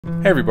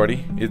Hey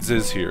everybody, it's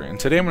Ziz here, and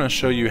today I'm going to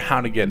show you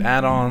how to get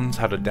add-ons,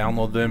 how to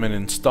download them and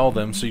install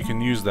them so you can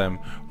use them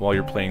while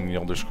you're playing the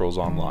Elder Scrolls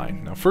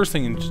Online. Now first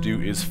thing you need to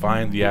do is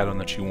find the add-on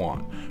that you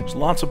want. There's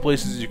lots of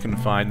places you can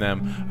find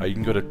them. You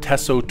can go to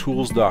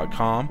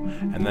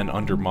tesotools.com and then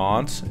under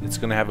mods, it's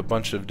going to have a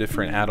bunch of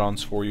different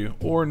add-ons for you,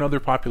 or another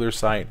popular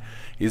site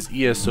is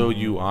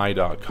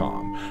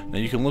ESOUI.com. Now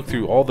you can look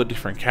through all the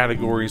different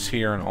categories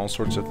here and all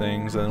sorts of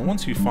things, and then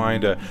once you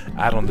find an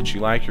add-on that you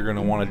like, you're going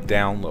to want to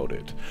download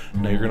it.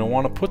 Now you're going to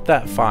want to put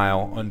that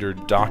file under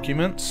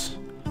Documents,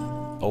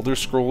 Elder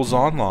Scrolls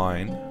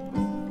Online,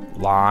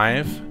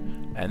 Live,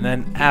 and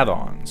then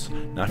Add-ons.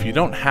 Now if you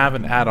don't have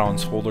an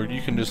Add-ons folder,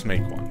 you can just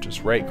make one.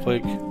 Just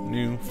right-click,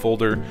 New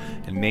Folder,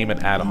 and name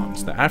it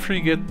Add-ons. Now after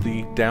you get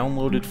the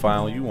downloaded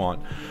file you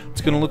want,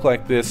 it's going to look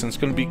like this, and it's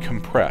going to be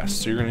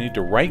compressed. So you're going to need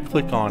to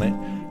right-click on it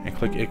and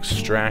click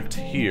Extract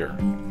here.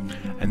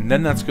 And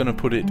then that's going to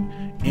put it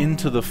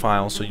into the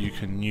file so you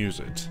can use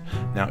it.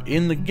 Now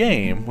in the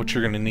game, what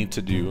you're going to need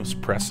to do is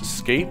press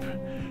Escape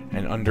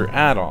and under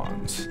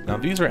Add-ons. Now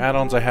these are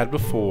add-ons I had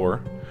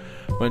before,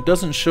 but it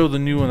doesn't show the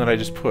new one that I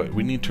just put.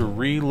 We need to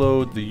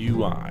reload the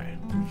UI.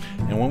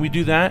 And when we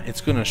do that,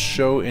 it's going to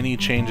show any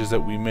changes that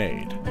we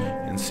made.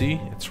 And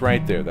see, it's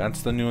right there.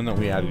 That's the new one that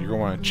we added. You're going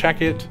to want to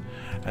check it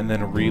and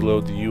then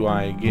reload the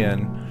UI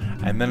again,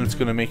 and then it's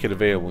going to make it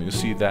available. You'll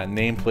see that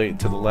nameplate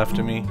to the left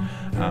of me.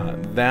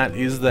 That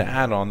is the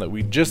add-on that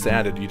we just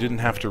added. You didn't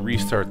have to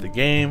restart the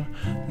game.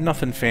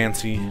 Nothing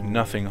fancy,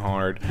 nothing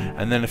hard.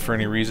 And then if for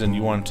any reason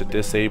you wanted to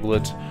disable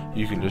it,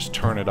 you can just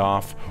turn it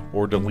off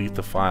or delete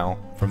the file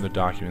from the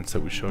documents that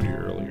we showed you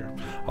earlier.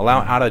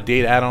 Allow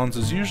out-of-date add-ons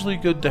is usually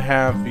good to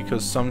have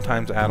because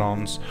sometimes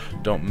add-ons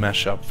don't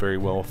mesh up very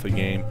well with the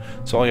game.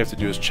 So all you have to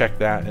do is check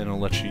that and it'll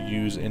let you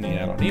use any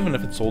add-on. Even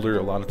if it's older,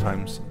 a lot of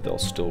times they'll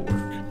still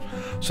work.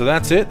 So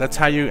that's it. That's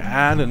how you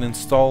add and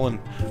install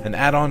an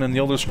add-on in the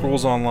Elder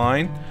Scrolls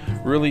Online.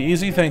 Really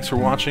easy. Thanks for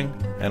watching,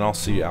 and I'll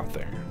see you out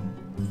there.